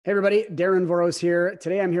Hey everybody, Darren Voros here.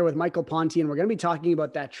 Today I'm here with Michael Ponte, and we're going to be talking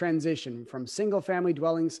about that transition from single family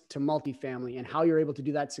dwellings to multifamily and how you're able to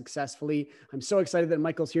do that successfully. I'm so excited that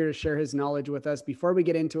Michael's here to share his knowledge with us. Before we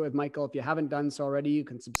get into it with Michael, if you haven't done so already, you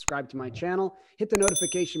can subscribe to my channel, hit the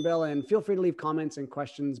notification bell, and feel free to leave comments and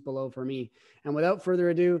questions below for me. And without further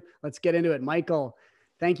ado, let's get into it. Michael,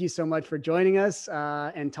 thank you so much for joining us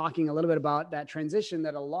and talking a little bit about that transition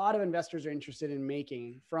that a lot of investors are interested in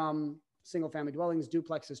making from single family dwellings,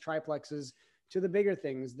 duplexes, triplexes, to the bigger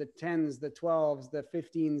things, the 10s, the 12s, the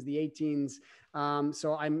 15s, the 18s.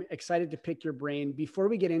 So I'm excited to pick your brain. Before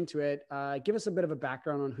we get into it, give us a bit of a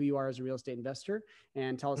background on who you are as a real estate investor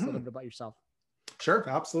and tell us a little bit about yourself. Sure,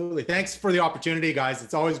 absolutely. Thanks for the opportunity, guys.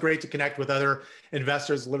 It's always great to connect with other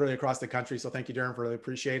investors literally across the country. So thank you, Darren, for really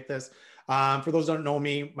appreciate this. For those who don't know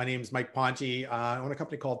me, my name is Mike Ponte. I own a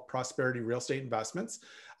company called Prosperity Real Estate Investments.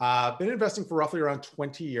 Been investing for roughly around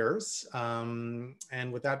 20 years. And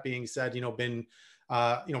with that being said, kind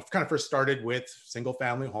of first started with single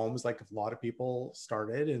family homes, like a lot of people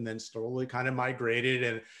started, and then slowly kind of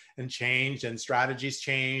migrated and changed, and strategies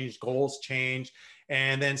changed, goals changed,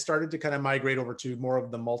 and then started to kind of migrate over to more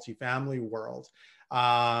of the multifamily world.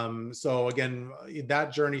 So again,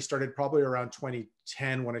 that journey started probably around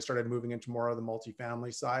 2010 when I started moving into more of the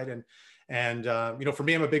multifamily side. And for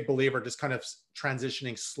me, I'm a big believer just kind of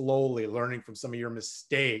transitioning slowly, learning from some of your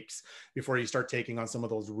mistakes before you start taking on some of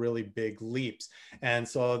those really big leaps. And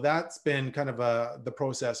so that's been kind of the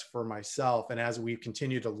process for myself. And as we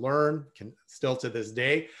continue to learn, still to this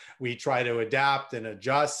day, we try to adapt and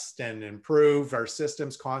adjust and improve our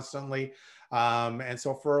systems constantly. And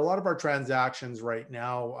so for a lot of our transactions right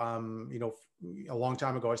now, a long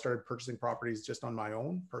time ago, I started purchasing properties just on my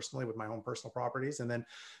own, personally, with my own personal properties, and then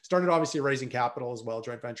started obviously raising capital as well,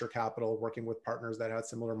 joint venture capital, working with partners that had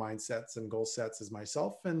similar mindsets and goal sets as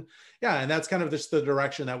myself. And yeah, and that's kind of just the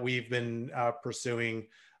direction that we've been pursuing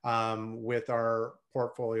with our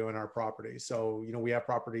portfolio and our properties. So, we have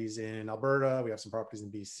properties in Alberta, we have some properties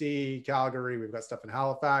in BC, Calgary, we've got stuff in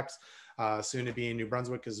Halifax, soon to be in New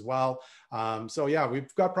Brunswick as well. So yeah,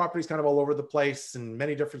 we've got properties kind of all over the place and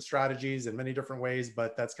many different strategies and many different ways,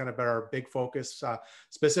 but that's kind of been our big focus.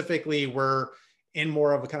 Specifically, we're in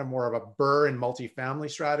more of a BRRRR and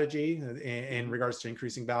multifamily strategy in regards to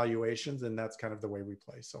increasing valuations. And that's kind of the way we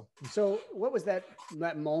play. So what was that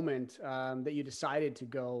moment that you decided to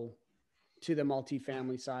go to the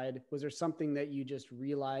multifamily side? Was there something that you just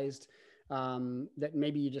realized that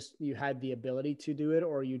maybe you had the ability to do it,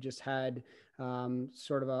 or you just had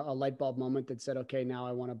sort of a light bulb moment that said, okay, now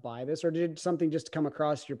I want to buy this? Or did something just come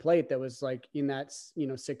across your plate that was like in that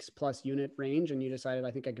 6+ unit range and you decided,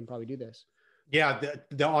 I think I can probably do this? Yeah,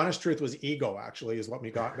 the honest truth was ego, actually, is what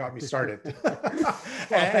got me started.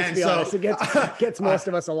 Let's be honest, it gets most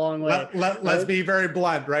of us a long way. Let's be very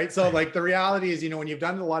blunt, right? So like the reality is, when you've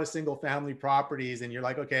done a lot of single family properties and you're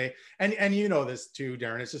like, okay, and you know this too,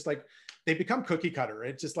 Darren, it's just like they become cookie cutter.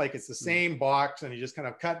 It's just like it's the same box and you just kind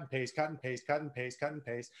of cut and paste, cut and paste, cut and paste, cut and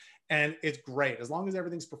paste. And it's great as long as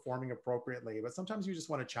everything's performing appropriately. But sometimes you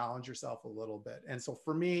just want to challenge yourself a little bit. And so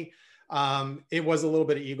for me, it was a little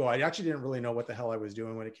bit of ego. I actually didn't really know what the hell I was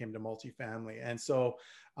doing when it came to multifamily. And so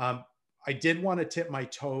I did want to tip my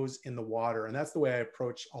toes in the water. And that's the way I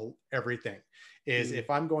approach everything is if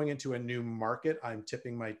I'm going into a new market, I'm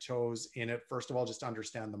tipping my toes in it. First of all, just to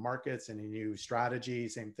understand the markets and a new strategy,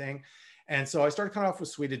 same thing. And so I started kind of off with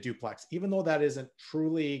suited duplex, even though that isn't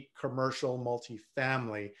truly commercial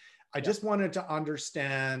multifamily. I just wanted to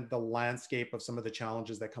understand the landscape of some of the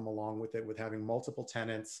challenges that come along with it, with having multiple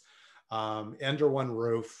tenants under one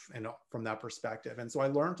roof, and from that perspective. And so I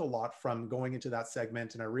learned a lot from going into that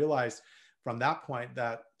segment. And I realized from that point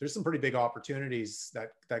that there's some pretty big opportunities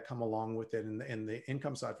that come along with it in the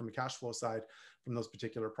income side, from the cash flow side, from those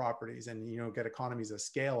particular properties, and get economies of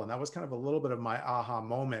scale. And that was kind of a little bit of my aha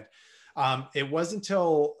moment. It wasn't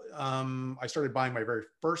until I started buying my very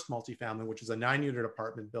first multifamily, which was a 9-unit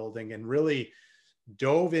apartment building, and really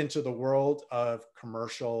dove into the world of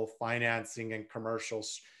commercial financing and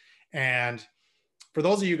commercials. And for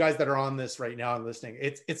those of you guys that are on this right now and listening,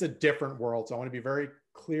 it's a different world. So I want to be very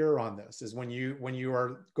clear on this, is when you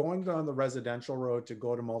are going down the residential road to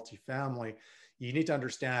go to multifamily, you need to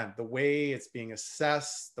understand the way it's being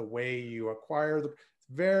assessed, the way you acquire it's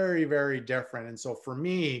very, very different. And so for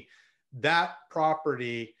me, that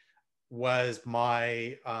property was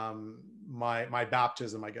my my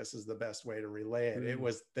baptism, I guess is the best way to relay it.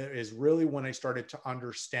 It is really when I started to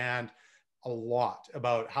understand a lot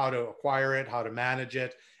about how to acquire it, how to manage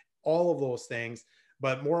it, all of those things.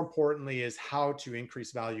 but more importantly is how to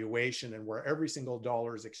increase valuation, and where every single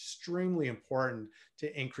dollar is extremely important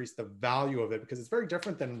to increase the value of it, because it's very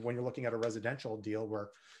different than when you're looking at a residential deal where,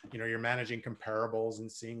 you know, you're managing comparables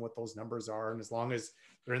and seeing what those numbers are. And as long as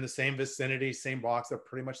they're in the same vicinity, same box, they're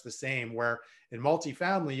pretty much the same. Where in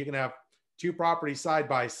multifamily, you can have two properties side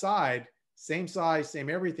by side, same size, same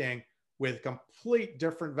everything, with complete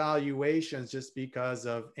different valuations just because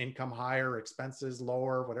of income higher, expenses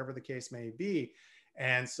lower, whatever the case may be.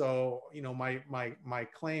 And so, you know, my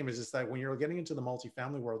claim is just that when you're getting into the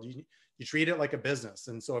multifamily world, you treat it like a business.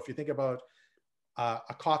 And so if you think about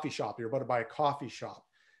a coffee shop, you're about to buy a coffee shop,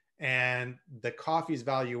 and the coffee's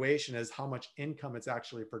valuation is how much income it's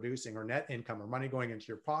actually producing, or net income, or money going into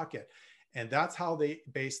your pocket. And that's how they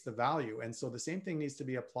base the value. And so the same thing needs to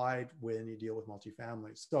be applied when you deal with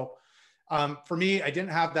multifamily. So for me, I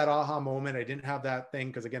didn't have that aha moment. I didn't have that thing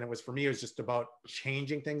because, again, for me, it was just about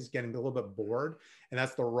changing things, getting a little bit bored. And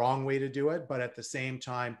that's the wrong way to do it. But at the same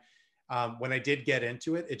time, when I did get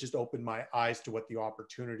into it, it just opened my eyes to what the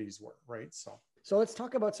opportunities were, right? So let's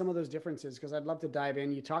talk about some of those differences, because I'd love to dive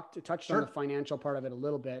in. You touched Sure. on the financial part of it a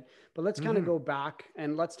little bit, but let's kind of go back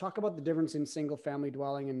and let's talk about the difference in single family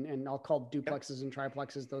dwelling and I'll call duplexes and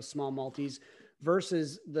triplexes, those small multis,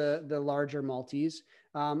 versus the larger multis.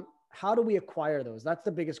 How do we acquire those? That's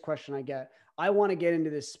the biggest question I get. I want to get into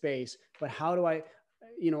this space, but how do I,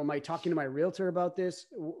 you know, am I talking to my realtor about this?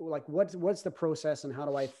 Like what's the process, and how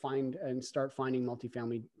do I find and start finding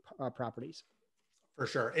multifamily properties? For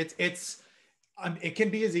sure. It can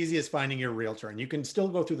be as easy as finding your realtor, and you can still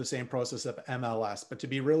go through the same process of MLS. But to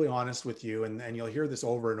be really honest with you, and you'll hear this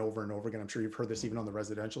over and over and over again, I'm sure you've heard this even on the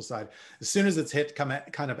residential side, as soon as it's hit kind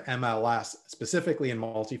of MLS, specifically in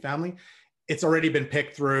multifamily, it's already been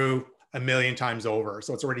picked through a million times over.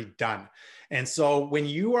 So it's already done. And so when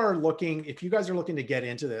you are looking, if you guys are looking to get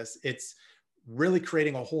into this, it's really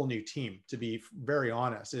creating a whole new team, to be very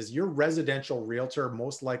honest. Is your residential realtor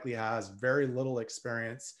most likely has very little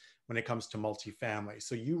experience when it comes to multifamily.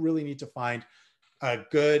 So you really need to find a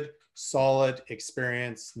good, solid,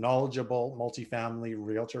 experienced, knowledgeable multifamily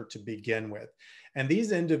realtor to begin with. And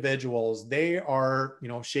these individuals, they are, you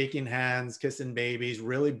know, shaking hands, kissing babies,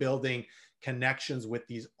 really building connections with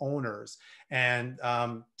these owners. And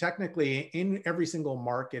technically, in every single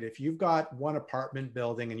market, if you've got one apartment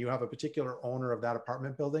building and you have a particular owner of that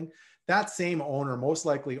apartment building, that same owner most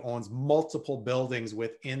likely owns multiple buildings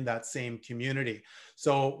within that same community.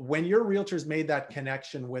 So when your realtor's made that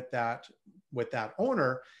connection with that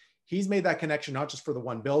owner, he's made that connection not just for the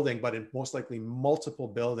one building, but in most likely multiple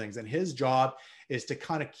buildings. And his job is to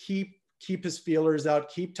kind of keep his feelers out,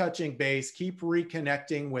 keep touching base, keep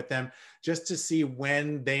reconnecting with them, just to see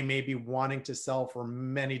when they may be wanting to sell for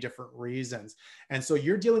many different reasons. And so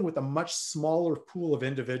you're dealing with a much smaller pool of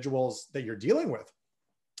individuals that you're dealing with.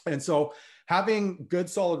 And so having good,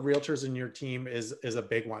 solid realtors in your team is a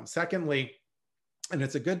big one. Secondly, and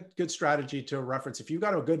it's a good strategy to reference, if you've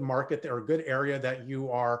got a good market or a good area that you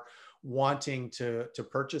are wanting to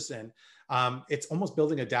purchase in, it's almost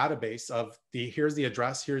building a database of here's the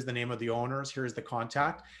address, here's the name of the owners, here's the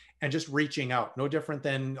contact, and just reaching out. No different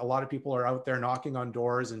than a lot of people are out there knocking on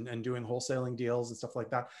doors and doing wholesaling deals and stuff like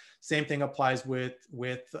that. Same thing applies with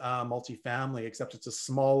multifamily, except it's a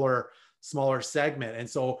smaller segment. And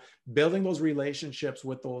so building those relationships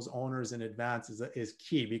with those owners in advance is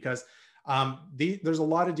key, because there's a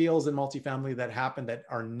lot of deals in multifamily that happen that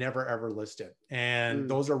are never ever listed. And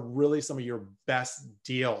those are really some of your best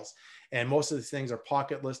deals. And most of these things are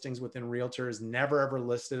pocket listings within realtors, never ever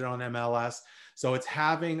listed on MLS. So it's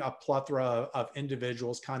having a plethora of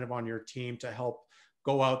individuals kind of on your team to help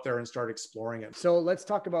go out there and start exploring it. So let's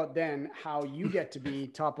talk about then how you get to be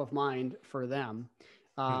top of mind for them.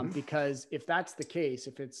 Because if that's the case,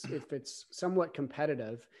 if it's somewhat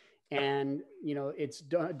competitive, and, you know, it's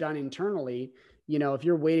done internally, you know, if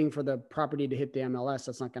you're waiting for the property to hit the MLS,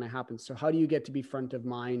 that's not going to happen. So how do you get to be front of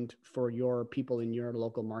mind for your people in your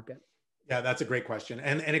local market? Yeah, that's a great question.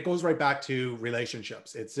 And it goes right back to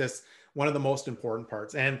relationships. It's just one of the most important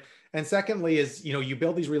parts. And secondly is, you know, you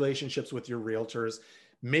build these relationships with your realtors,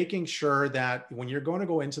 making sure that when you're going to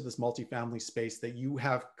go into this multifamily space, that you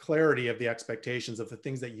have clarity of the expectations of the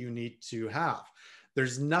things that you need to have.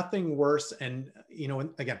 There's nothing worse. And, you know,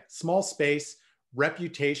 again, small space,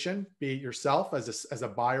 reputation, be it yourself as a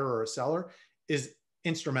buyer or a seller, is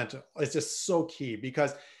instrumental. It's just so key,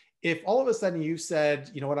 because if all of a sudden you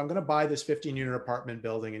said, you know what, I'm going to buy this 15-unit apartment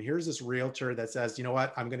building, and here's this realtor that says, you know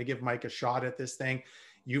what, I'm going to give Mike a shot at this thing.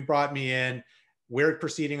 You brought me in, we're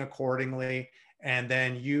proceeding accordingly. And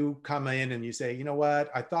then you come in and you say, you know what,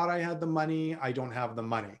 I thought I had the money, I don't have the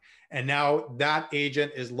money. And now that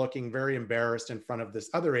agent is looking very embarrassed in front of this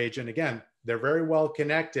other agent. Again, they're very well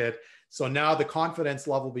connected. So now the confidence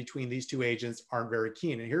level between these two agents aren't very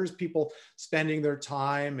keen. And here's people spending their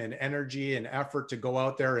time and energy and effort to go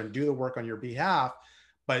out there and do the work on your behalf,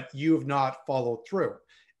 but you have not followed through.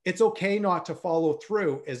 It's okay not to follow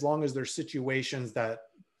through as long as there's situations that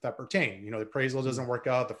pertain. You know, the appraisal doesn't work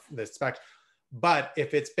out, the spec. But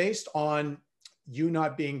if it's based on you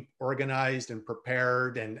not being organized and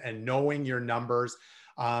prepared and knowing your numbers,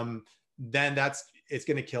 then it's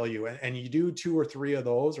going to kill you. And you do 2 or 3 of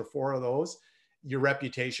those or 4 of those, your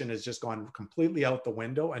reputation has just gone completely out the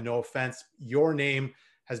window. And no offense, your name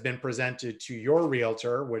has been presented to your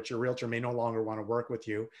realtor, which your realtor may no longer want to work with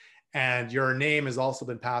you. And your name has also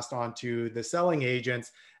been passed on to the selling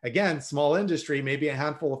agents. Again, small industry, maybe a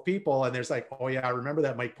handful of people. And there's like, oh yeah, I remember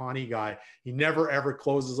that Mike Ponte guy. He never ever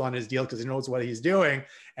closes on his deal because he knows what he's doing.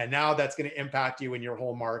 And now that's going to impact you in your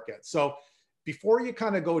whole market. So before you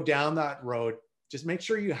kind of go down that road, just make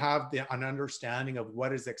sure you have an understanding of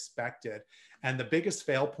what is expected. And the biggest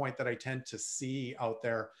fail point that I tend to see out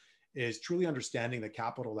there is truly understanding the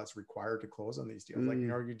capital that's required to close on these deals. Like, you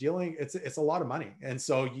know, you're dealing, it's a lot of money. And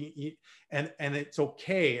so and it's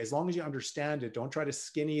okay as long as you understand it. Don't try to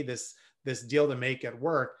skinny this deal to make it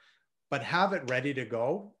work, but have it ready to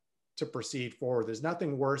go to proceed forward. There's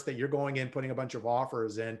nothing worse that you're going in, putting a bunch of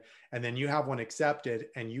offers in, and then you have one accepted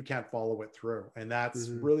and you can't follow it through. And that's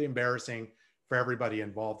really embarrassing for everybody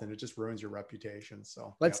involved, and it just ruins your reputation.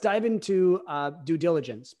 So let's dive into due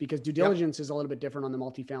diligence, because due diligence is a little bit different on the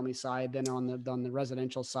multifamily side than on the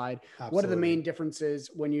residential side. Absolutely. What are the main differences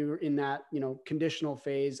when you're in that, you know, conditional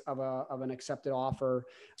phase of an accepted offer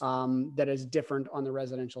that is different on the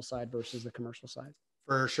residential side versus the commercial side?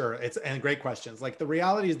 For sure. And great questions. Like, the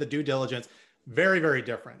reality is the due diligence, very, very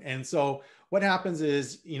different. And so what happens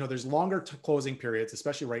is, you know, there's longer closing periods,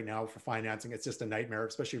 especially right now for financing. It's just a nightmare,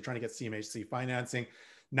 especially if you're trying to get CMHC financing.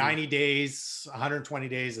 90 days, 120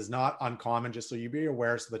 days is not uncommon, just so you be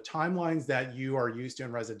aware. So the timelines that you are used to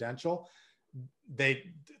in residential, they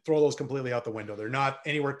throw those completely out the window. They're not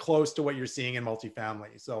anywhere close to what you're seeing in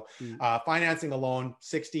multifamily. So financing alone,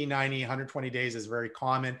 60, 90, 120 days is very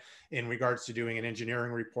common in regards to doing an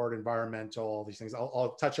engineering report, environmental, all these things.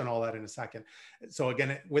 I'll touch on all that in a second. So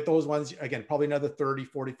again, with those ones, again, probably another 30,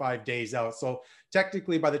 45 days out. So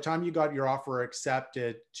technically, by the time you got your offer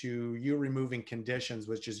accepted to you removing conditions,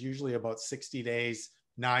 which is usually about 60 days,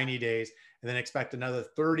 90 days, and then expect another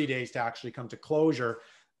 30 days to actually come to closure,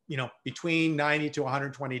 you know, between 90 to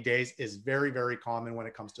 120 days is very, very common when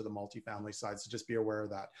it comes to the multifamily side. So just be aware of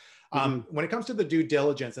that. When it comes to the due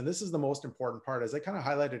diligence, and this is the most important part, as I kind of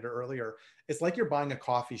highlighted earlier, it's like you're buying a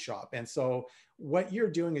coffee shop. And so what you're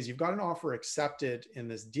doing is you've got an offer accepted in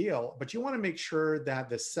this deal, but you want to make sure that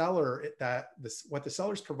the seller, what the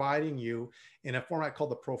seller's providing you in a format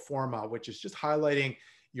called the pro forma, which is just highlighting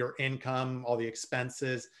your income, all the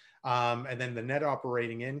expenses, and then the net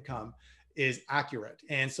operating income, is accurate.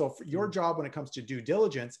 And so for your job when it comes to due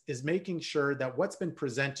diligence is making sure that what's been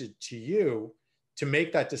presented to you to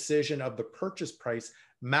make that decision of the purchase price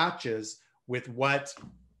matches with what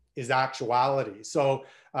is actuality. So,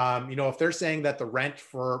 you know, if they're saying that the rent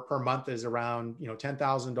per month is around, you know,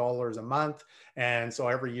 $10,000 a month, and so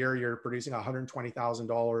every year you're producing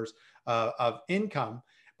 $120,000 of income,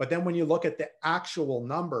 but then when you look at the actual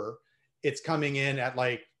number, it's coming in at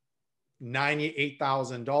like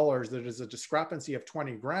 $98,000, there is a discrepancy of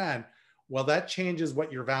 20 grand. Well, that changes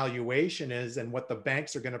what your valuation is and what the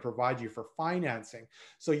banks are going to provide you for financing.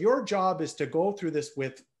 So your job is to go through this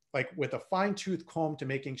with a fine-tooth comb to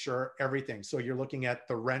making sure everything. So you're looking at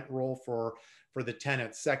the rent roll for the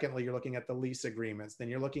tenants. Secondly, you're looking at the lease agreements. Then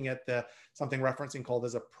you're looking at something referencing called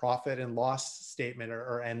as a profit and loss statement,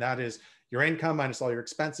 and that is your income minus all your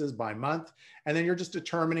expenses by month. And then you're just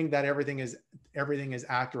determining that everything is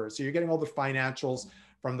accurate. So you're getting all the financials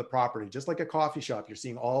from the property, just like a coffee shop. You're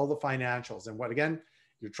seeing all the financials, and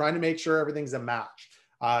you're trying to make sure everything's a match.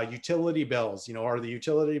 Utility bills, you know, are the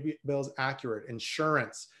utility bills accurate?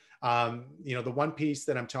 Insurance. You know, the one piece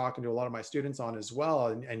that I'm talking to a lot of my students on as well,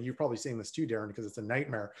 and you're probably seeing this too, Darren, because it's a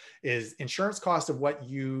nightmare, is insurance cost of what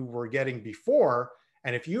you were getting before.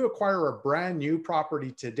 And if you acquire a brand new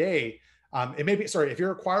property today, if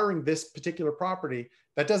you're acquiring this particular property,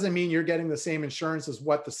 that doesn't mean you're getting the same insurance as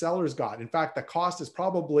what the sellers got. In fact, the cost is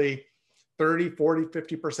probably 30, 40,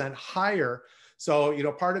 50% higher. So, you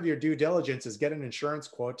know, part of your due diligence is get an insurance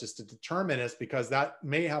quote just to determine this, because that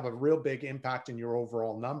may have a real big impact in your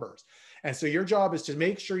overall numbers. And so your job is to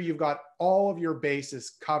make sure you've got all of your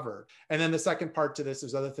bases covered. And then the second part to this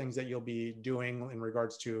is other things that you'll be doing in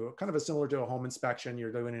regards to kind of a similar to a home inspection.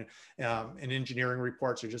 You're doing an engineering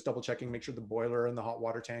report. So you're just double checking, make sure the boiler and the hot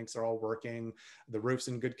water tanks are all working, the roof's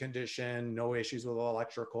in good condition, no issues with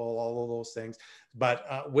electrical, all of those things.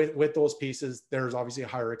 But with those pieces, there's obviously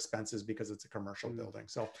higher expenses because it's a commercial building.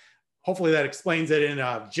 So hopefully that explains it in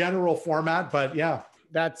a general format, but yeah.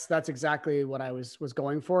 That's exactly what I was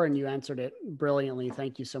going for, and you answered it brilliantly.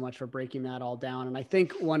 Thank you so much for breaking that all down. And I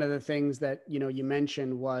think one of the things that you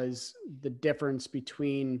mentioned was the difference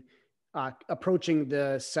between approaching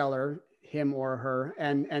the seller, him or her,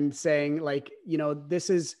 and saying like,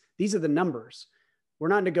 these are the numbers. We're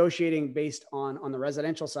not negotiating based on the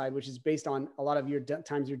residential side, which is based on a lot of your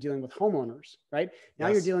times you're dealing with homeowners, right? Now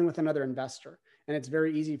You're dealing with another investor, and it's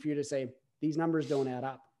very easy for you to say these numbers don't add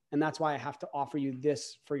up. And that's why I have to offer you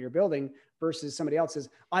this for your building versus somebody else says,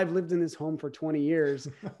 I've lived in this home for 20 years.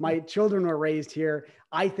 My children were raised here.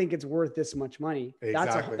 I think it's worth this much money.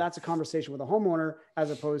 Exactly. That's a conversation with a homeowner as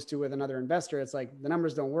opposed to with another investor. It's like the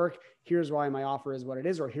numbers don't work. Here's why my offer is what it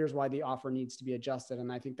is, or here's why the offer needs to be adjusted.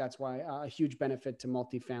 And I think that's why a huge benefit to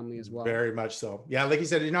multifamily as well. Very much so. Yeah. Like you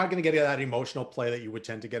said, you're not going to get that emotional play that you would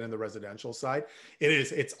tend to get in the residential side.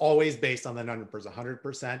 It's always based on the numbers,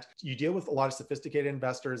 100%. You deal with a lot of sophisticated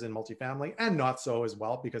investors in multifamily and not so as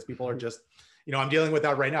well, because people are just, I'm dealing with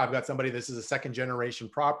that right now. I've got somebody, this is a second generation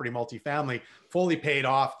property, multifamily, fully paid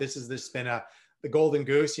off. This has been the golden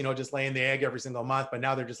goose, just laying the egg every single month. But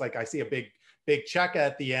now they're just like, I see a big check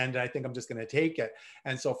at the end. And I think I'm just going to take it.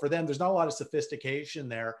 And so for them, there's not a lot of sophistication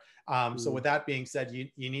there. So with that being said,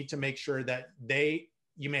 you need to make sure that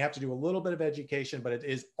you may have to do a little bit of education, but it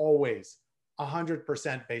is always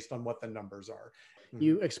 100% based on what the numbers are.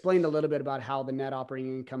 You explained a little bit about how the net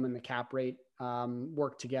operating income and the cap rate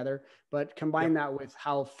work together, but combine that with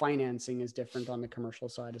how financing is different on the commercial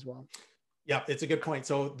side as well. Yeah, it's a good point.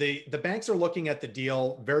 So the banks are looking at the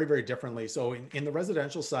deal very, very differently. So in the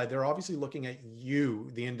residential side, they're obviously looking at you,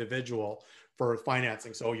 the individual, for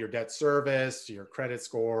financing. So your debt service, your credit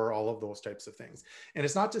score, all of those types of things. And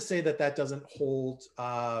it's not to say that that doesn't hold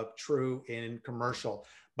true in commercial,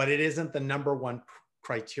 but it isn't the number one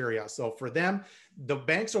criteria. So for them, the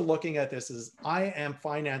banks are looking at this as, I am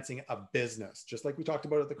financing a business, just like we talked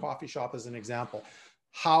about at the coffee shop as an example.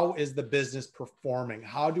 How is the business performing?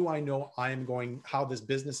 How do I know how this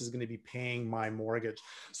business is going to be paying my mortgage?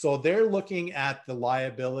 So they're looking at the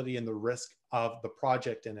liability and the risk of the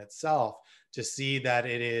project in itself to see that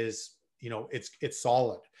it is, it's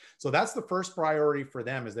solid. So that's the first priority for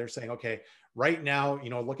them, is they're saying, okay, right now,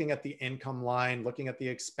 looking at the income line, looking at the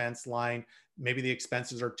expense line, maybe the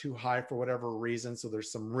expenses are too high for whatever reason. So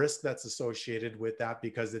there's some risk that's associated with that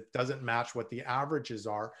because it doesn't match what the averages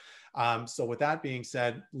are. So with that being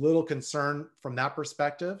said, little concern from that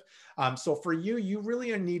perspective. So for you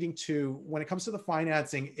really are needing to, when it comes to the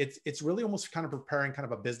financing, it's really almost kind of preparing kind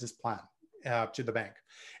of a business plan to the bank.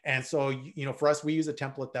 And so, for us, we use a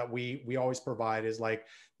template that we always provide is like,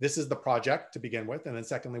 this is the project to begin with. And then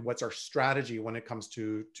secondly, what's our strategy when it comes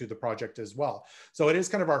to the project as well? So it is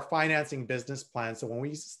kind of our financing business plan. So when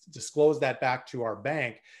we disclose that back to our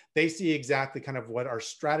bank, they see exactly kind of what our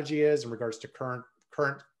strategy is in regards to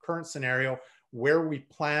current scenario, where we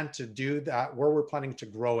plan to do that, where we're planning to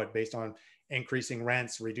grow it based on increasing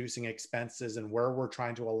rents, reducing expenses, and where we're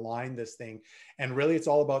trying to align this thing. And really, it's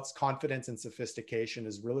all about confidence and sophistication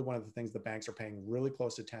is really one of the things the banks are paying really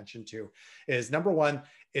close attention to. Is number one,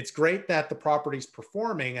 it's great that the property's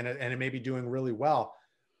performing and it may be doing really well,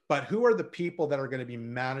 but who are the people that are going to be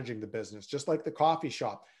managing the business? Just like the coffee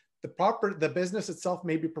shop, the business itself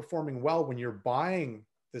may be performing well when you're buying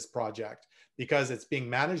this project because it's being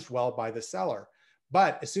managed well by the seller.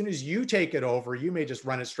 But as soon as you take it over, you may just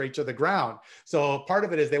run it straight to the ground. So part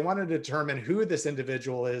of it is they want to determine who this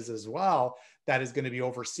individual is as well that is going to be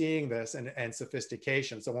overseeing this and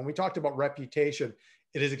sophistication. So when we talked about reputation,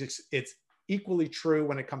 it's equally true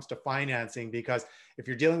when it comes to financing, because if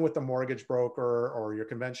you're dealing with the mortgage broker or your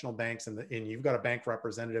conventional banks and you've got a bank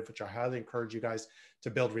representative, which I highly encourage you guys to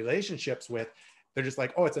build relationships with, they're just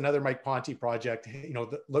like, oh, it's another Mike Ponte project.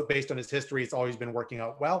 Look, based on his history, it's always been working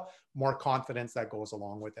out well. More confidence that goes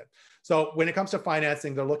along with it. So when it comes to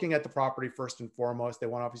financing, they're looking at the property first and foremost. They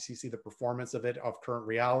want to obviously see the performance of it, of current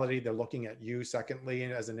reality. They're looking at you, secondly,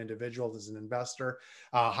 as an individual, as an investor,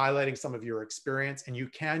 highlighting some of your experience. And you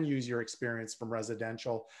can use your experience from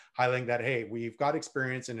residential, highlighting that, hey, we've got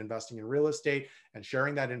experience in investing in real estate and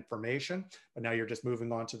sharing that information, but now you're just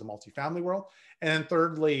moving on to the multifamily world. And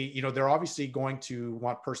thirdly, they're obviously going to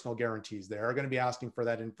want personal guarantees. They are going to be asking for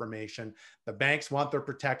that information. The banks want their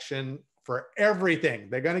protection for everything.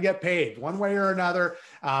 They're going to get paid one way or another.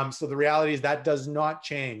 So the reality is that does not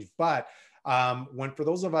change. But for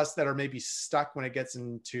those of us that are maybe stuck when it gets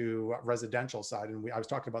into residential side, and I was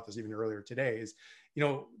talking about this even earlier today, is,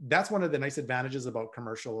 that's one of the nice advantages about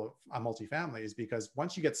commercial multifamily, is because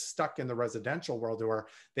once you get stuck in the residential world where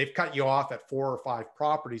they've cut you off at 4 or 5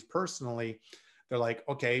 properties personally, they're like,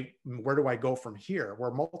 okay, where do I go from here?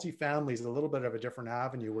 Where multifamily is a little bit of a different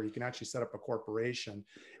avenue where you can actually set up a corporation,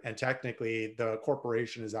 and technically the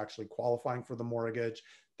corporation is actually qualifying for the mortgage.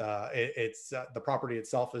 The property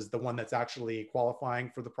itself is the one that's actually qualifying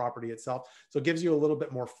for the property itself. So it gives you a little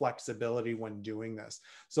bit more flexibility when doing this.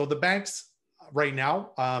 So the banks right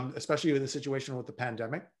now, especially with the situation with the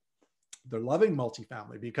pandemic, they're loving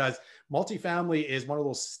multifamily, because multifamily is one of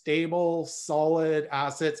those stable, solid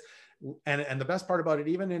assets. And the best part about it,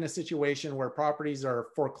 even in a situation where properties are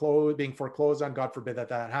being foreclosed on, God forbid that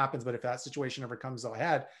happens, but if that situation ever comes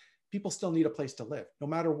ahead, people still need a place to live no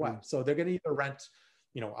matter what. So they're going to either rent,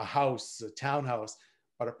 a house, a townhouse,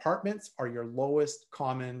 but apartments are your lowest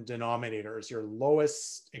common denominators, your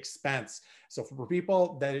lowest expense. So for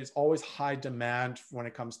people, that is always high demand when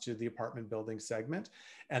it comes to the apartment building segment.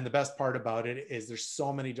 And the best part about it is there's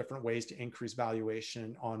so many different ways to increase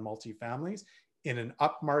valuation on multifamilies. In an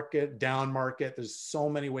up market, down market, there's so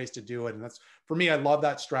many ways to do it. And that's, for me, I love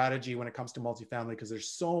that strategy when it comes to multifamily, because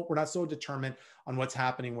we're not so determined on what's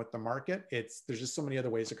happening with the market. There's just so many other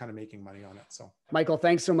ways of kind of making money on it. So Michael,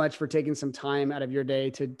 thanks so much for taking some time out of your day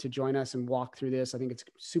to join us and walk through this. I think it's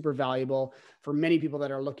super valuable for many people that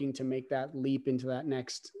are looking to make that leap into that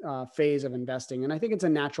next phase of investing. And I think it's a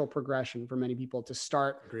natural progression for many people to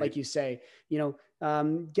start, Agreed. like you say,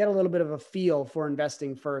 get a little bit of a feel for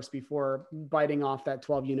investing first before biting off that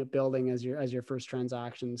 12-unit building as your first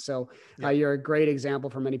transaction. So you're a great example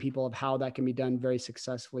for many people of how that can be done very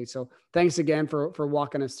successfully. So thanks again for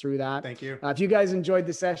walking us through that. Thank you. If you guys enjoyed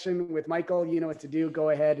the session with Michael, you know what to do.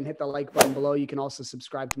 Go ahead and hit the like button below. You can also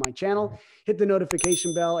subscribe to my channel, hit the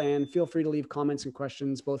notification bell, and feel free to leave comments and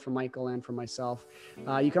questions both from Michael and from myself.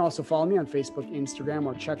 You can also follow me on Facebook, Instagram,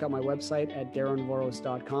 or check out my website at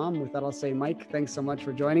darrenvoros.com. With that, I'll say, Mike, thanks so much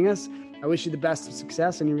for joining us. I wish you the best of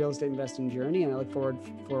success in your real estate investing journey, and I look forward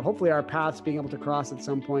for hopefully our paths being able to cross at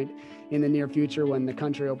some point in the near future when the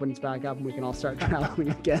country opens back up and we can all start traveling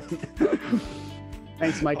again.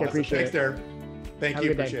 Thanks, Mike. Awesome. I appreciate it. Thanks, Darren. Thank you.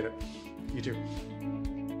 Have a good day. Appreciate it. You too.